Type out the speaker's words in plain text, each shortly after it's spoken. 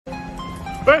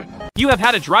You have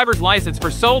had a driver's license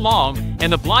for so long,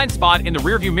 and the blind spot in the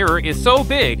rearview mirror is so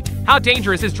big. How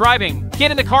dangerous is driving? Get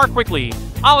in the car quickly.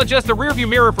 I'll adjust the rearview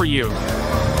mirror for you.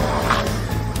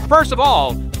 First of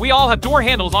all, we all have door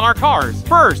handles on our cars.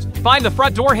 First, find the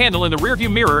front door handle in the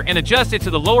rearview mirror and adjust it to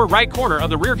the lower right corner of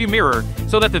the rearview mirror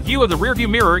so that the view of the rearview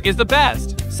mirror is the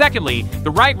best. Secondly,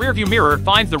 the right rearview mirror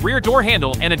finds the rear door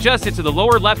handle and adjusts it to the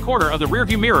lower left corner of the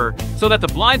rearview mirror so that the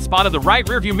blind spot of the right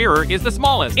rearview mirror is the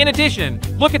smallest. In addition,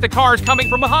 look at the cars coming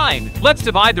from behind. Let's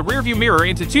divide the rearview mirror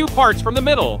into two parts from the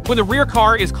middle. When the rear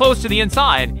car is close to the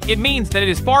inside, it means that it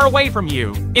is far away from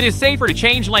you. It is safer to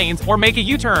change lanes or make a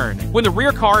U-turn. When the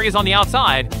rear car is on the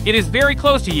outside, it is very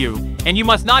close to you, and you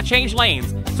must not change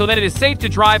lanes so that it is safe to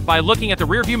drive by looking at the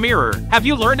rearview mirror. Have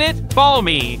you learned it? Follow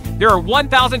me. There are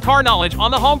 1,000 car knowledge on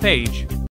the homepage.